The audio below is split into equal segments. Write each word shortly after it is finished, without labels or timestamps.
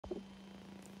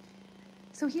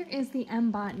So here is the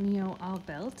mBot Neo all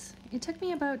built. It took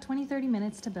me about 20-30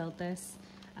 minutes to build this.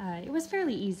 It was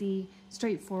fairly easy,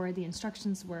 straightforward. The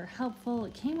instructions were helpful.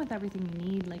 It came with everything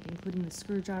you need, like including the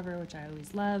screwdriver, which I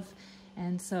always love.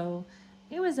 And so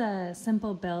it was a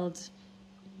simple build.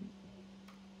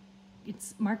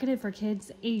 It's marketed for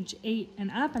kids age 8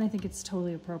 and up, and I think it's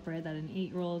totally appropriate that an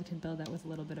 8-year-old can build that with a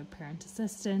little bit of parent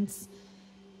assistance.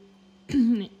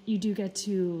 You do get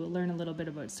to learn a little bit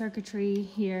about circuitry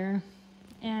here,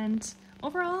 and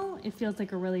overall it feels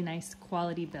like a really nice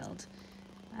quality build.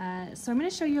 So I'm going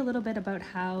to show you a little bit about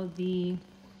how the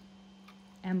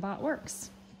mBot works.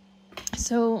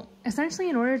 So essentially,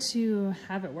 in order to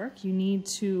have it work, you need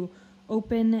to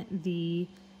open the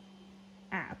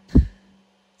app.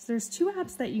 So there's 2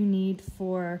 apps that you need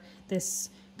for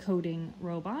this coding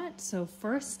robot. So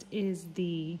first is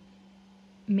the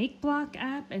mBot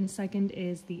app, and second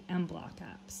is the mBot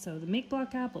app. So the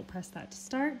mBot app, we'll press that to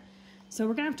start. So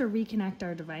we're gonna have to reconnect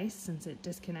our device since it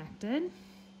disconnected.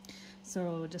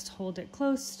 So just hold it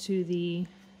close to the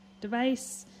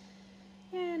device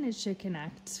and it should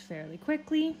connect fairly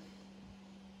quickly.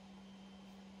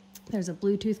 There's a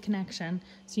Bluetooth connection,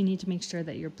 so you need to make sure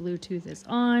that your Bluetooth is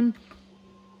on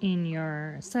in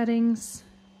your settings,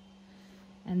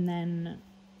 and then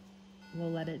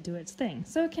we'll let it do its thing.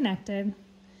 So it connected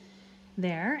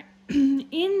there.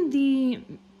 In the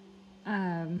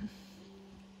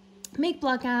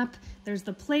mBot app, there's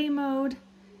the play mode,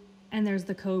 and there's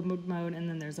the code mode, and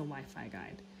then there's a Wi-Fi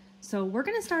guide. So we're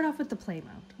gonna start off with the play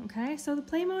mode, okay? So the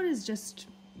play mode is just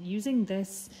using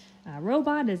this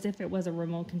robot as if it was a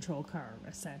remote control car,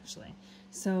 essentially.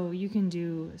 So you can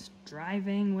do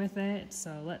driving with it.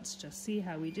 So let's just see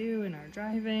how we do in our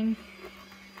driving.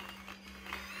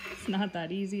 It's not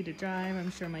that easy to drive. I'm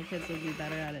sure my kids will be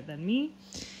better at it than me.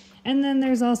 And then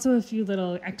there's also a few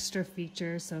little extra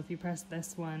features. So if you press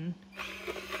this one,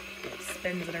 it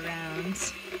spins it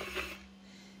around.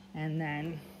 And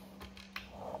then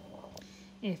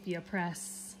if you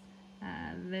press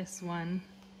this one,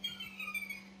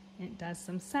 it does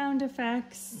some sound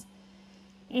effects.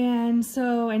 And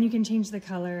you can change the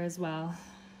color as well.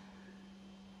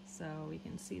 So we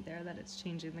can see there that it's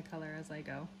changing the color as I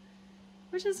go,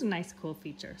 which is a nice, cool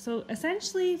feature. So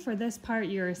essentially for this part,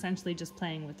 you're essentially just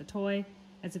playing with the toy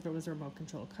as if it was a remote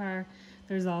control car.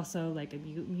 There's also like a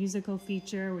musical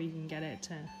feature where you can get it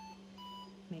to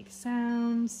make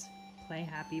sounds, play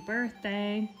happy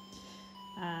birthday.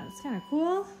 It's kind of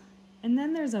cool. And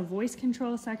then there's a voice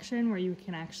control section where you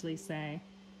can actually say,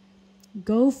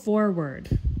 go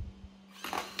forward.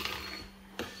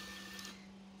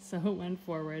 So it went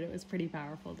forward. It was pretty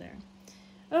powerful there.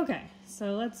 Okay,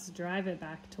 so let's drive it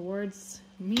back towards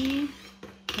me.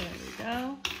 There we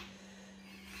go.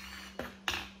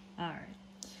 All right.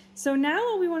 So now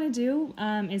what we want to do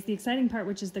is the exciting part,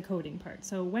 which is the coding part.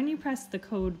 So when you press the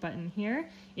code button here,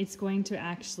 it's going to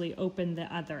actually open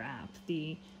the other app,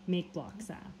 the mBot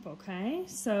app, okay?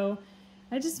 So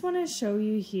I just want to show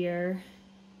you here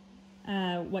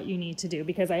what you need to do,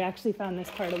 because I actually found this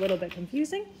part a little bit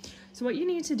confusing. So what you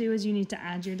need to do is you need to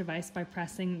add your device by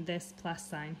pressing this plus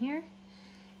sign here.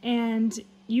 And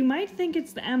you might think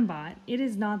it's the mBot. It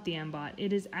is not the mBot.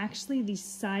 It is actually the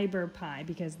CyberPi,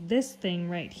 because this thing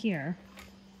right here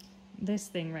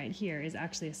is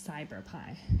actually a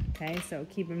CyberPi. Okay, so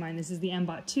keep in mind this is the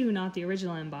mBot 2, not the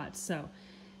original mBot. So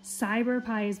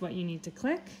CyberPi is what you need to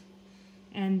click,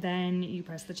 and then you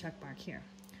press the check mark here.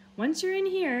 Once you're in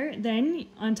here, then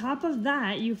on top of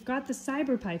that, you've got the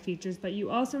CyberPi features, but you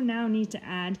also now need to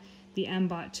add the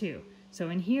mBot 2. So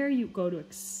in here, you go to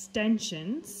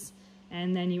extensions,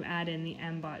 and then you add in the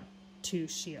mBot 2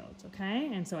 shield,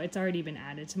 okay? And so it's already been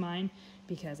added to mine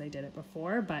because I did it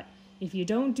before, but if you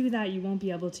don't do that, you won't be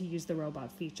able to use the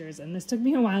robot features, and this took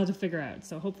me a while to figure out,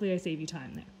 so hopefully I save you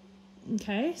time there.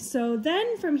 Okay, so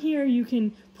then from here, you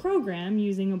can program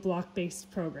using a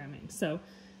block-based programming. So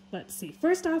let's see.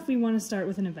 First off, we want to start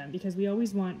with an event, because we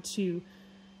always want to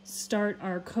start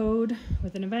our code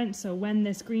with an event. So when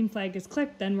this green flag is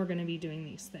clicked, then we're going to be doing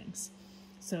these things.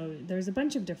 So there's a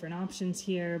bunch of different options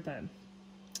here, but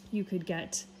you could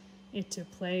get it to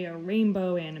play a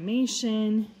rainbow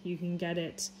animation. You can get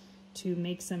it to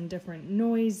make some different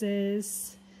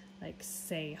noises, like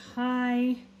say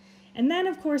hi. And then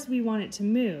of course we want it to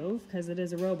move, because it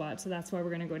is a robot, so that's why we're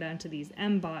going to go down to these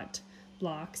mBot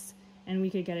blocks. And we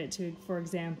could get it to, for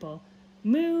example,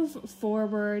 move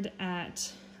forward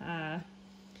at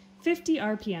 50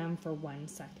 RPM for 1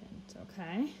 second,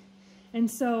 okay? And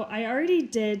so I already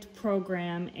did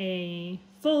program a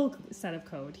full set of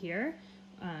code here.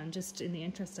 just in the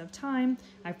interest of time,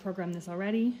 I've programmed this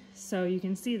already. So you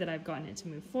can see that I've gotten it to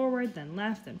move forward, then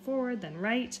left, then forward, then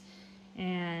right,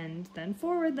 and then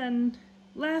forward, then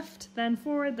left, then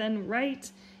forward, then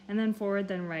right, and then forward,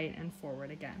 then right, and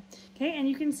forward again. Okay, and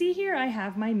you can see here I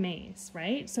have my maze,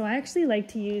 right? So I actually like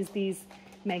to use these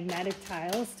magnetic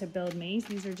tiles to build maze.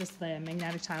 These are just the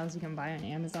magnetic tiles you can buy on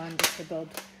Amazon just to build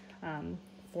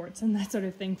forts and that sort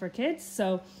of thing for kids.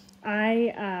 So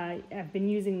I have been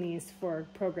using these for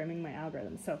programming my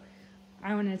algorithm. So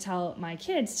I want to tell my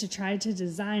kids to try to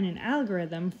design an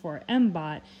algorithm for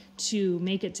mBot to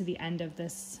make it to the end of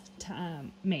this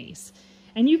maze.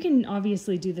 And you can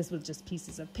obviously do this with just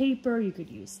pieces of paper. You could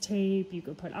use tape, you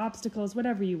could put obstacles,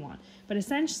 whatever you want. But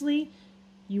essentially,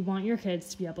 you want your kids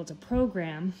to be able to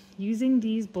program using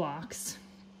these blocks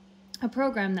a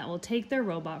program that will take their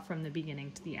robot from the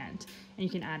beginning to the end. And you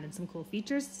can add in some cool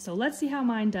features. So let's see how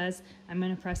mine does. I'm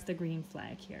going to press the green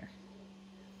flag here.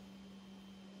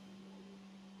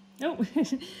 Oh,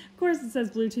 of course it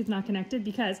says Bluetooth not connected,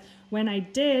 because when I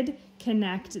did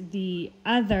connect the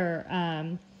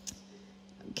other,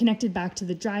 connected back to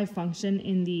the drive function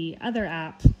in the other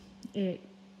app, it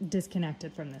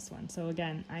disconnected from this one. So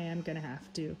again, I am going to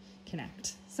have to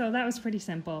connect. So that was pretty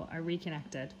simple. I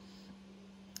reconnected.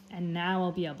 And now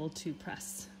I'll be able to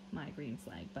press my green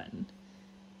flag button.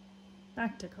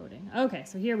 Back to coding. Okay,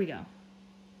 so here we go.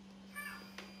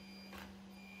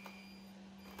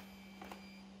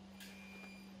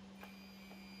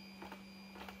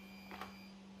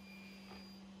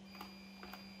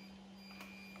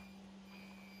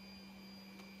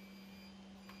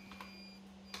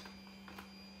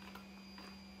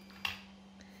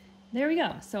 There we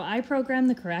go. So I programmed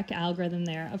the correct algorithm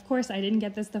there. Of course, I didn't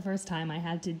get this the first time. I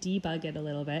had to debug it a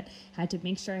little bit, had to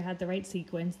make sure I had the right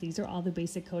sequence. These are all the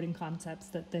basic coding concepts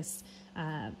that this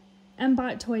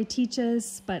mBot toy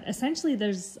teaches, but essentially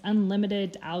there's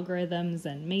unlimited algorithms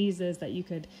and mazes that you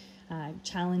could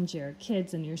challenge your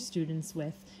kids and your students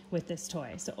with this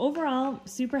toy. So overall,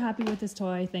 super happy with this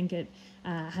toy. I think it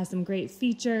has some great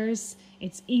features.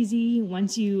 It's easy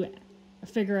once you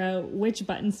figure out which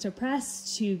buttons to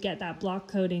press to get that block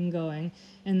coding going,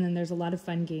 and then there's a lot of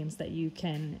fun games that you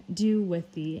can do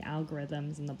with the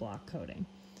algorithms and the block coding.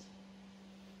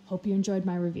 Hope you enjoyed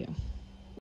my review.